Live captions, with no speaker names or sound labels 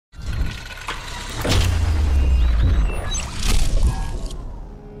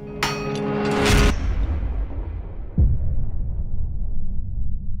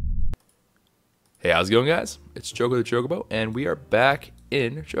Hey, how's it going, guys? It's Choco the Chocobo, and we are back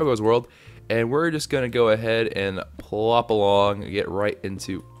in Choco's world, and we're just gonna go ahead and plop along, get right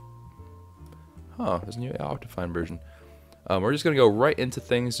into. There's a new Optifine version. We're just gonna go right into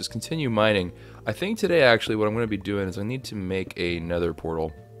things, just continue mining. I think today, actually, what I'm gonna be doing is I need to make another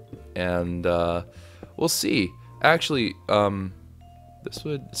portal, and we'll see. Actually, this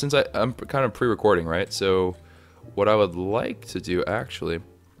would since I'm kind of pre-recording, right? So, what I would like to do, actually.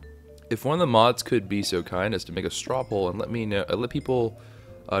 If one of the mods could be so kind as to make a straw poll and let me know, let people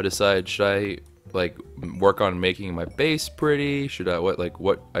decide, should I like work on making my base pretty? Should I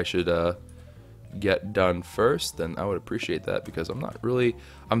what I should get done first? Then I would appreciate that, because I'm not really.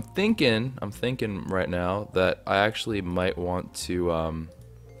 I'm thinking right now that I actually might want to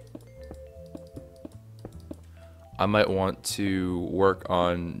work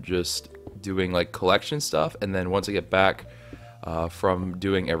on just doing like collection stuff, and then once I get back from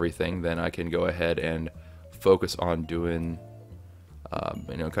doing everything, then I can go ahead and focus on doing,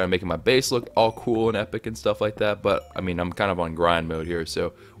 kind of making my base look all cool and epic and stuff like that. But I mean, I'm kind of on grind mode here,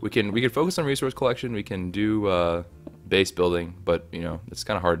 so we can focus on resource collection. We can do base building, but it's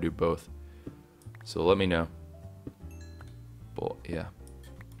kind of hard to do both. So let me know. But yeah.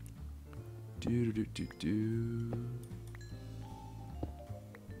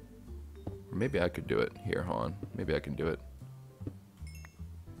 Or maybe I could do it here. Hold on. Maybe I can do it.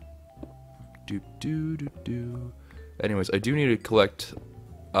 Anyways, I do need to collect.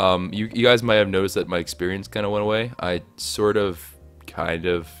 You guys might have noticed that my experience kind of went away. I kind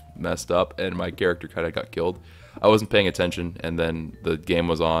of messed up, and my character kind of got killed. I wasn't paying attention, and then the game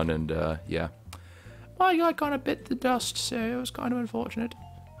was on, and yeah. My guy kind of bit the dust, so it was kind of unfortunate.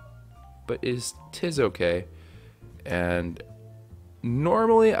 But tis okay. And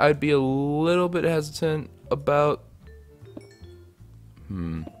normally I'd be a little bit hesitant about.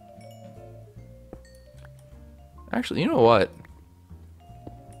 Actually, you know what?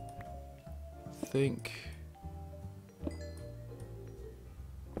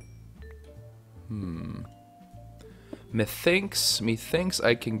 Methinks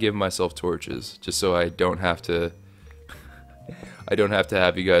I can give myself torches, just so I don't have to. I don't have to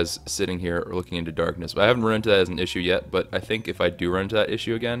have you guys sitting here looking into darkness. I haven't run into that as an issue yet, but I think if I do run into that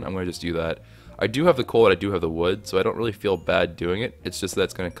issue again, I'm going to just do that. I do have the coal and I do have the wood, so I don't really feel bad doing it. It's just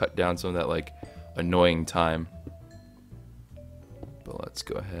that's going to cut down some of that like annoying time. But let's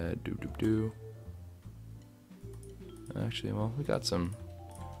go ahead. Actually, well, we got some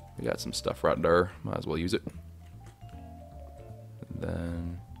stuff right there. Might as well use it. And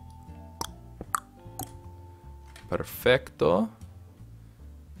then perfecto.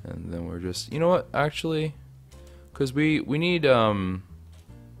 And then we're just, you know what? Actually, because we need a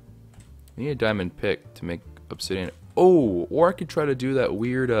diamond pick to make obsidian. Oh, or I could try to do that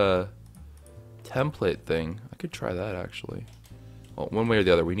weird template thing. I could try that actually. Well, one way or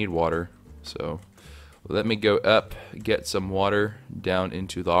the other, we need water. So let me go up, get some water down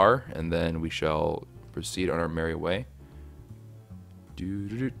into there, and then we shall proceed on our merry way.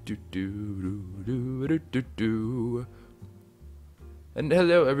 And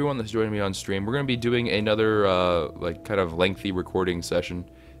hello everyone that's joining me on stream. We're going to be doing another like kind of lengthy recording session,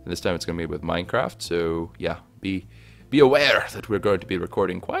 and this time it's going to be with Minecraft. So yeah, be aware that we're going to be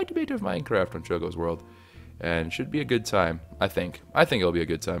recording quite a bit of Minecraft on Choco's World, and it should be a good time. I think it'll be a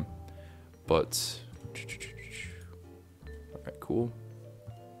good time. But all right, cool.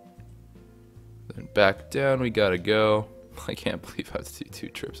 Then back down we gotta go. I can't believe I have to do 2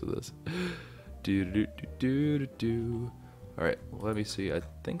 trips of this. Alright, well, let me see. I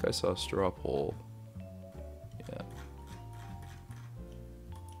think I saw a straw pole. Yeah.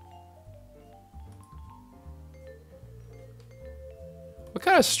 What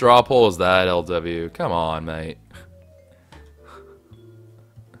kind of straw pole is that, LW? Come on, mate.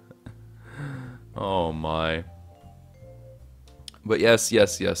 Oh my. But yes.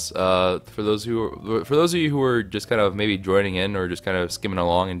 For those of you who are just kind of maybe joining in or just kind of skimming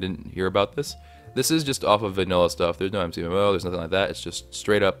along and didn't hear about this, this is just off of vanilla stuff. There's no MCMO, there's nothing like that. It's just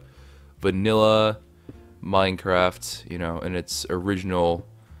straight up vanilla Minecraft, in its original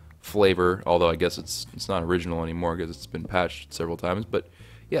flavor. Although I guess it's not original anymore because it's been patched several times. But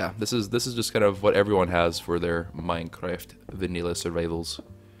yeah, this is just kind of what everyone has for their Minecraft vanilla survivals.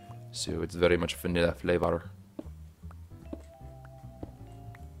 So it's very much vanilla flavor.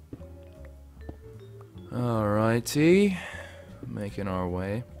 Alrighty, making our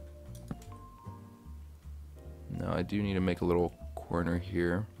way. Now I do need to make a little corner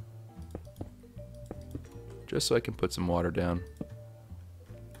here, just so I can put some water down.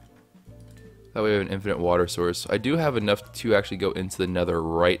 That way we have an infinite water source. I do have enough to actually go into the nether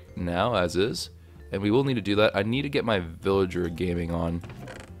right now, as is. and we will need to do that. I need to get my villager gaming on.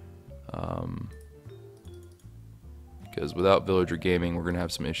 Because without villager gaming, we're going to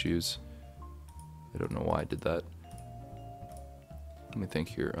have some issues. I don't know why I did that. Let me think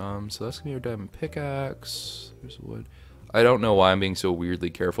here. So that's going to be our diamond pickaxe. There's wood. I don't know why I'm being so weirdly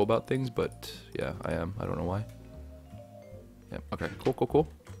careful about things, but yeah, I am. I don't know why. Yeah, okay, cool, cool, cool.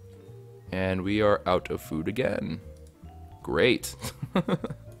 And we are out of food again. Great.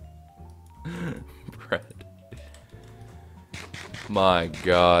 Bread. My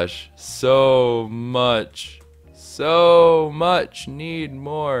gosh. So much. So much. Need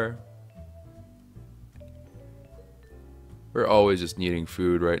more. We're always just needing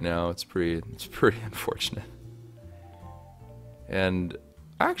food right now. It's pretty unfortunate. And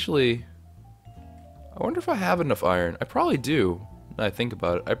actually, I wonder if I have enough iron. I probably do. Now I think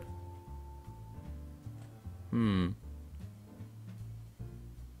about it.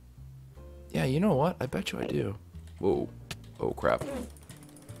 Yeah, you know what? I bet you I do. Whoa. Oh, crap.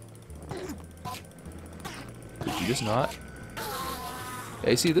 Did you just not?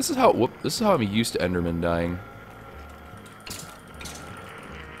 Hey, see, this is how I'm used to Enderman dying.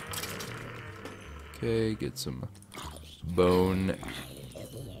 Okay, get some bone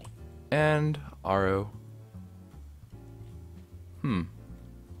and arrow.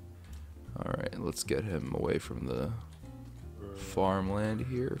 Alright, let's get him away from the farmland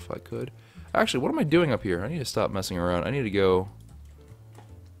here, if I could. Actually, what am I doing up here? I need to stop messing around. I need to go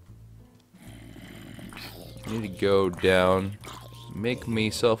down, make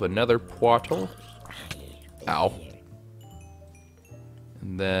myself another portal. Ow.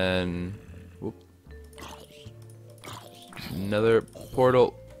 And then, whoop. Another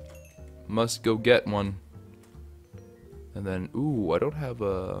portal. Must go get one. And then, ooh, I don't think I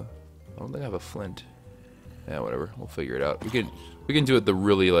have a flint. Yeah, whatever. We'll figure it out. We can do it the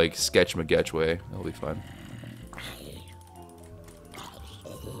really like sketch magetch way. That'll be fun.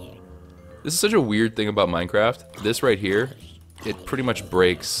 This is such a weird thing about Minecraft. This right here, it pretty much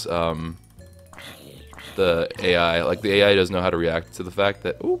breaks the AI. Like the AI doesn't know how to react to the fact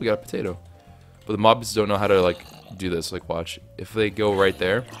that we got a potato. But the mobs don't know how to like do this. Like watch, if they go right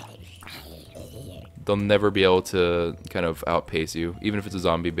there, they'll never be able to kind of outpace you, even if it's a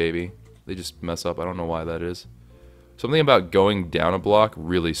zombie baby. They just mess up. I don't know why that is. Something about going down a block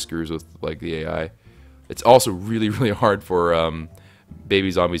really screws with like the AI. It's also really, really hard for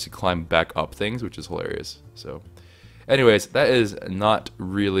baby zombies to climb back up things, which is hilarious. So, anyways, that is not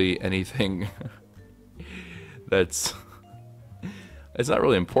really anything it's not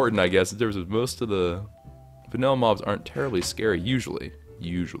really important, I guess, in terms of most of the vanilla mobs aren't terribly scary, usually.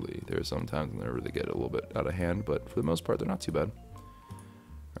 Usually. There are some times when they really get a little bit out of hand, but for the most part, they're not too bad.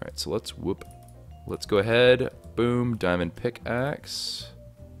 Alright, so let's go ahead. Boom, diamond pickaxe.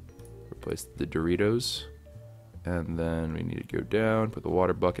 Replace the Doritos. And then we need to go down, put the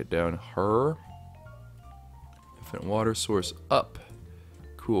water bucket down. Infinite water source up.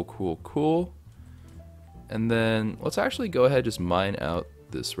 Cool, cool, cool. And then let's actually go ahead and just mine out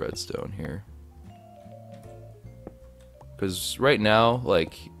this redstone here. Because right now,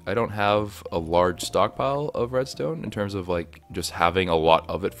 like, I don't have a large stockpile of redstone in terms of, like, just having a lot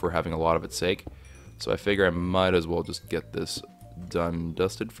of it for having a lot of its sake. So I figure I might as well just get this done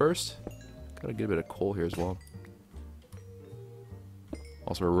dusted first. Gotta get a bit of coal here as well.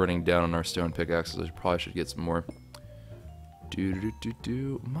 Also, we're running down on our stone pickaxes. I probably should get some more.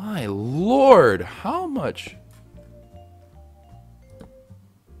 My lord, how much?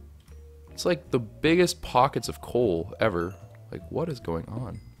 It's like the biggest pockets of coal ever. Like, what is going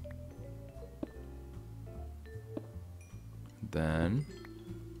on? Then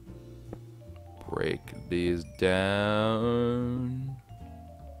break these down.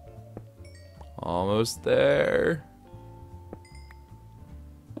 Almost there.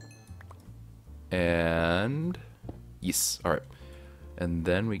 And yes, all right. And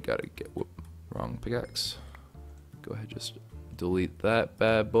then we gotta get, wrong pickaxe. Go ahead, just delete that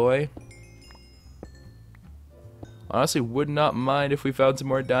bad boy. Honestly, would not mind if we found some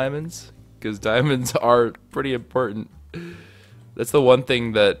more diamonds, because diamonds are pretty important. That's the one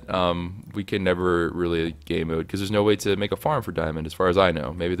thing that we can never really game mode, because there's no way to make a farm for diamond, as far as I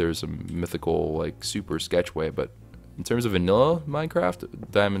know. Maybe there's some mythical, like, super sketch way, but in terms of vanilla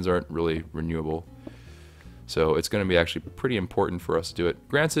Minecraft, diamonds aren't really renewable. So it's going to be actually pretty important for us to do it.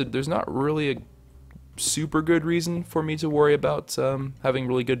 Granted, there's not really a super good reason for me to worry about having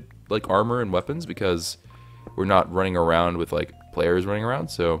really good like armor and weapons, because we're not running around with like players running around,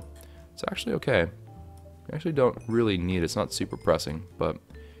 so it's actually okay. We actually don't really need it. It's not super pressing, but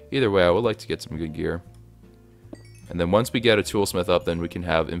either way, I would like to get some good gear. And then once we get a toolsmith up, then we can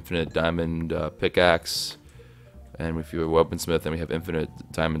have infinite diamond pickaxe. And if you're a weaponsmith, then we have infinite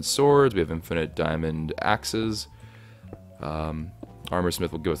diamond swords. We have infinite diamond axes.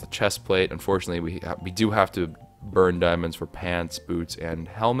 Armorsmith will give us a chest plate. Unfortunately, we do have to burn diamonds for pants, boots, and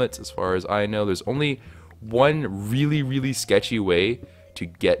helmets. As far as I know, there's only one really sketchy way to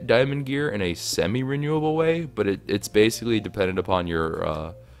get diamond gear in a semi-renewable way, but it's basically dependent upon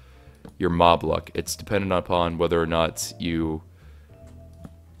your mob luck. It's dependent upon whether or not you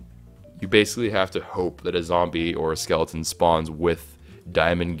basically have to hope that a zombie or a skeleton spawns with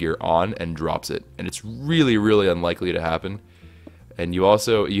diamond gear on and drops it, and it's really unlikely to happen. And you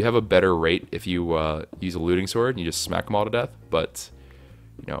have a better rate if you use a looting sword and you just smack them all to death, but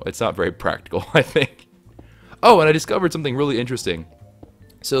you know, it's not very practical, I think. Oh, and I discovered something really interesting.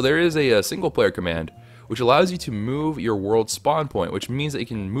 So there is a single player command which allows you to move your world spawn point, which means that you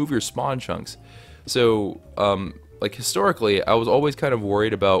can move your spawn chunks. So like historically, I was always kind of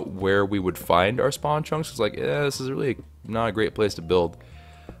worried about where we would find our spawn chunks. It's like, yeah, this is really not a great place to build.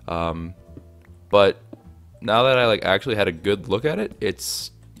 But now that I like actually had a good look at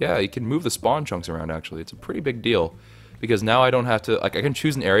it, yeah, you can move the spawn chunks around. Actually, it's a pretty big deal because now I don't have to like I can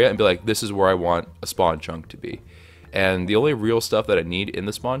choose an area and be like, this is where I want a spawn chunk to be. And the only real stuff that I need in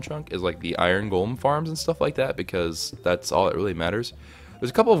the spawn chunk is like the iron golem farms and stuff like that, because that's all that really matters. There's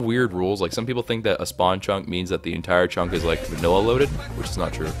a couple of weird rules, like some people think that a spawn chunk means that the entire chunk is like vanilla loaded, which is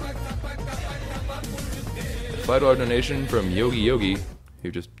not true. $5 donation from Yogi,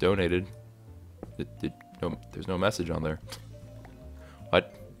 who just donated. There's no message on there.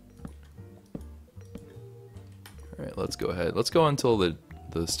 What? Alright, let's go ahead. Let's go until the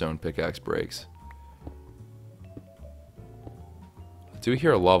stone pickaxe breaks. Do we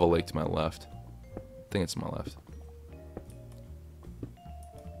hear a lava lake to my left? I think it's to my left.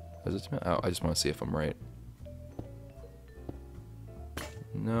 Is it to me? Oh, I just want to see if I'm right.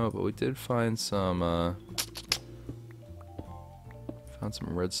 No, but we did find some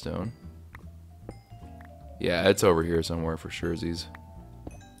redstone. Yeah, it's over here somewhere for surezies.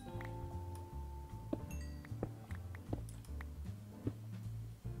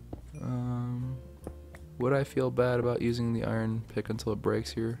 Would I feel bad about using the iron pick until it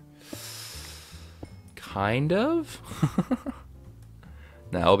breaks here? Kind of.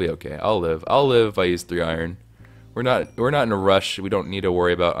 Nah, I'll be okay. I'll live if I use 3 iron. We're not in a rush. We don't need to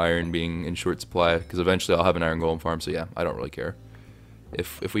worry about iron being in short supply because eventually I'll have an iron golem farm. So yeah, I don't really care.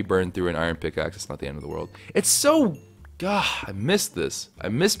 If we burn through an iron pickaxe, it's not the end of the world. It's so, I miss this. I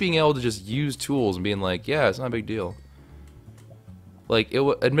miss being able to just use tools and being like, yeah, it's not a big deal. Like,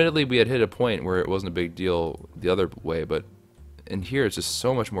 admittedly, we had hit a point where it wasn't a big deal the other way, but in here it's just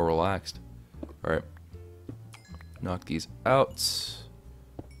so much more relaxed. Alright. Knock these out. It's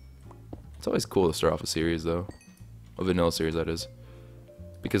always cool to start off a series, though. A vanilla series, that is.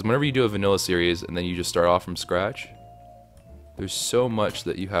 Because whenever you do a vanilla series and then you just start off from scratch, there's so much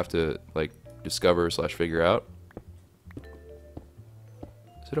that you have to, like, discover / figure out.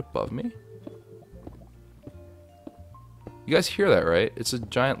 Is it above me? You guys hear that, right? It's a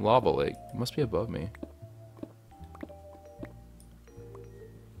giant lava lake. It must be above me.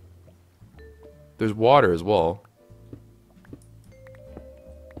 There's water as well.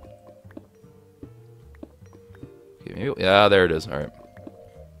 Okay, maybe, yeah, there it is. Alright.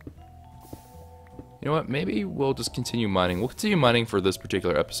 You know what? Maybe we'll just continue mining. We'll continue mining for this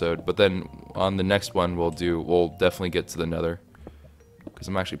particular episode, but then on the next one we'll definitely get to the nether. Because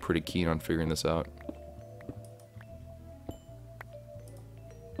I'm actually pretty keen on figuring this out.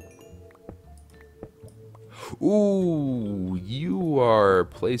 Ooh, you are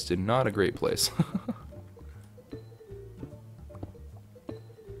placed in not a great place.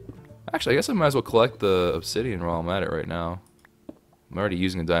 Actually, I guess I might as well collect the obsidian while I'm at it right now. I'm already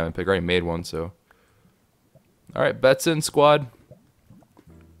using a diamond pick. I already made one, so. Alright, bets in, squad.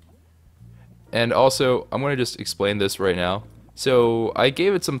 And also, I'm going to just explain this right now. So, I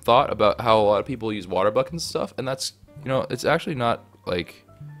gave it some thought about how a lot of people use water buckets and stuff, and that's, you know, it's actually not, like...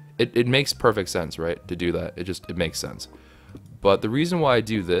 It makes perfect sense, right, to do that. It makes sense. But the reason why I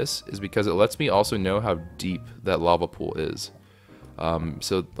do this is because it lets me also know how deep that lava pool is.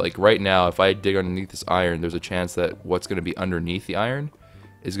 So, like, right now, if I dig underneath this iron, there's a chance that what's going to be underneath the iron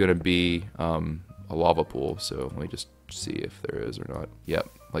is going to be a lava pool. So, let me just see if there is or not. Yep,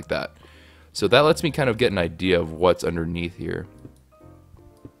 like that. So, that lets me kind of get an idea of what's underneath here.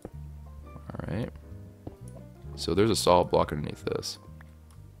 Alright. So, there's a solid block underneath this.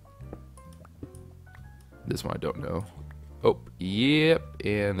 This one I don't know. Oh, yep,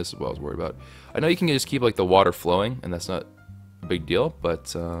 and this is what I was worried about. I know you can just keep like the water flowing, and that's not a big deal, but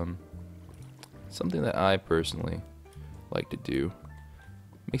something that I personally like to do.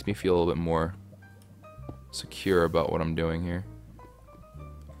 Makes me feel a little bit more secure about what I'm doing here.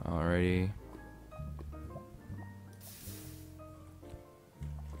 Alrighty.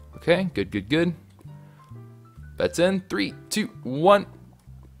 Okay, good, good, good. Bets in. 3, 2, 1.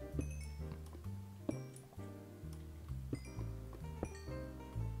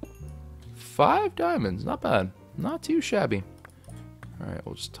 Five diamonds, not bad. Not too shabby. Alright,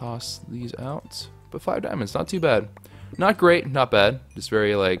 we'll just toss these out. But 5 diamonds, not too bad. Not great, not bad. Just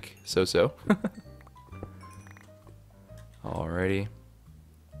very, like, so-so. Alrighty.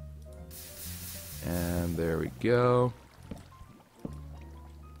 And there we go.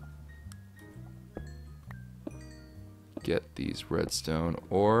 Get these redstone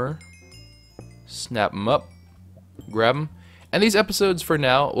ore. Snap them up. Grab them. And these episodes for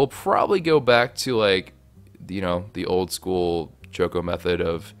now will probably go back to, like, you know, the old school Choco method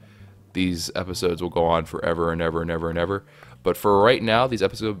of these episodes will go on forever and ever and ever and ever. But for right now, these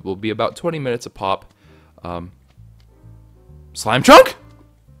episodes will be about 20 minutes a pop. Slime chunk?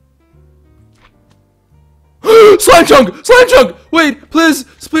 Slime chunk! Slime chunk! Wait, please,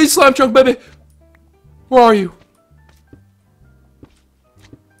 please, slime chunk, baby. Where are you?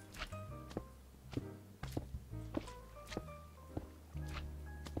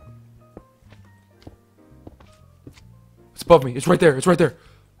 It's above me. It's right there. It's right there.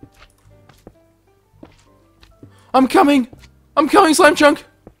 I'm coming! I'm coming, slime chunk!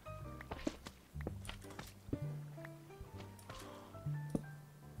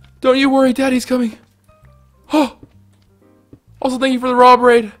 Don't you worry, Daddy's coming. Oh! Also, thank you for the Rob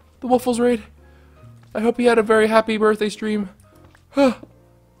raid. The Waffles raid. I hope you had a very happy birthday stream. Huh.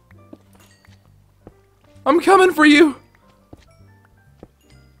 I'm coming for you!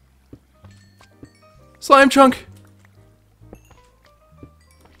 Slime chunk!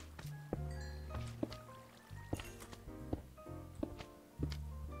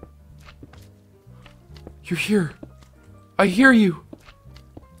 You're here. I hear you.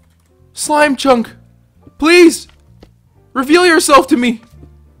 Slime chunk, please reveal yourself to me.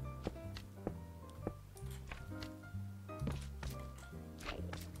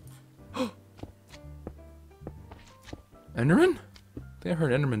 Enderman? I think I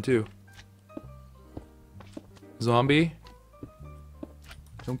heard Enderman too. Zombie?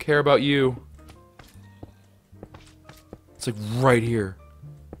 Don't care about you. It's like right here.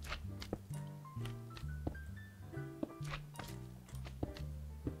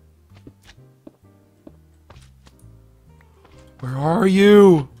 Where are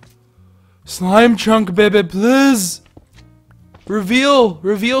you? Slime chunk, baby, please.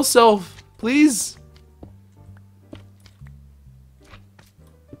 Reveal self, please.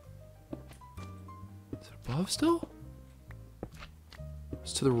 Is it above still?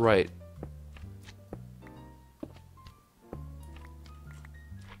 It's to the right.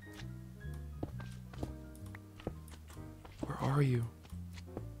 Where are you?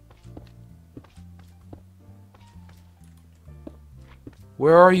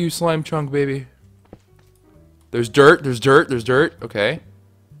 Where are you, slime chunk, baby? There's dirt, there's dirt, there's dirt. Okay.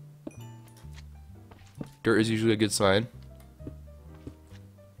 Dirt is usually a good sign.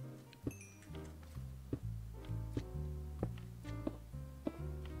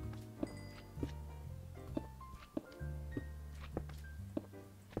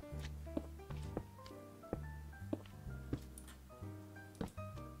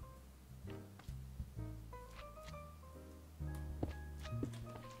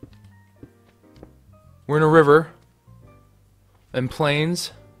 We're in a river and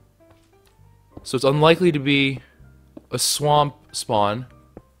plains, so it's unlikely to be a swamp spawn.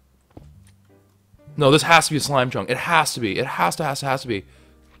 No, this has to be a slime chunk. It has to be. It has to be.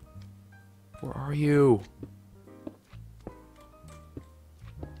 Where are you?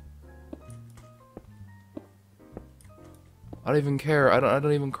 I don't even care. I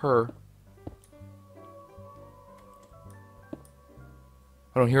don't even care.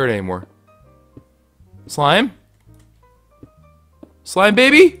 I don't hear it anymore. Slime? Slime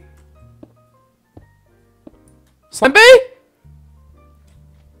baby? Slime baby?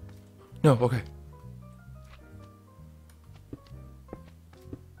 No, okay.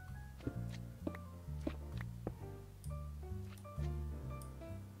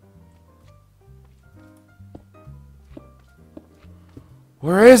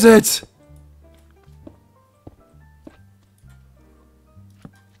 Where is it?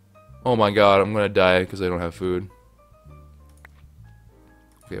 Oh my god, I'm gonna die because I don't have food.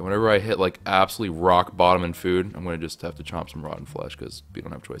 Okay, whenever I hit like absolutely rock bottom in food, I'm gonna just have to chomp some rotten flesh because we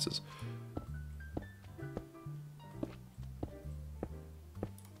don't have choices.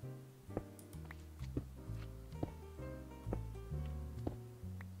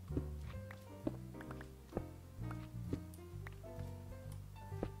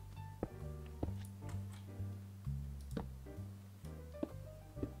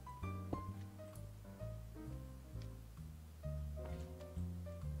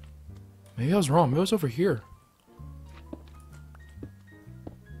 Maybe I was wrong. Maybe it was over here.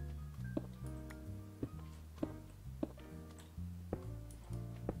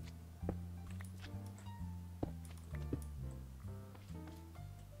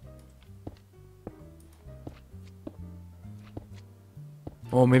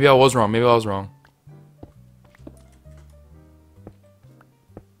 Oh, maybe I was wrong. Maybe I was wrong.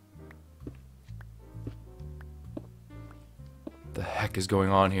 The heck is going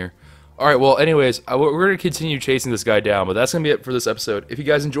on here? Alright, well, anyways, we're going to continue chasing this guy down, but that's going to be it for this episode. If you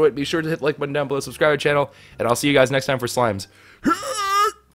guys enjoyed, be sure to hit the like button down below, subscribe to the channel, and I'll see you guys next time for Slimes.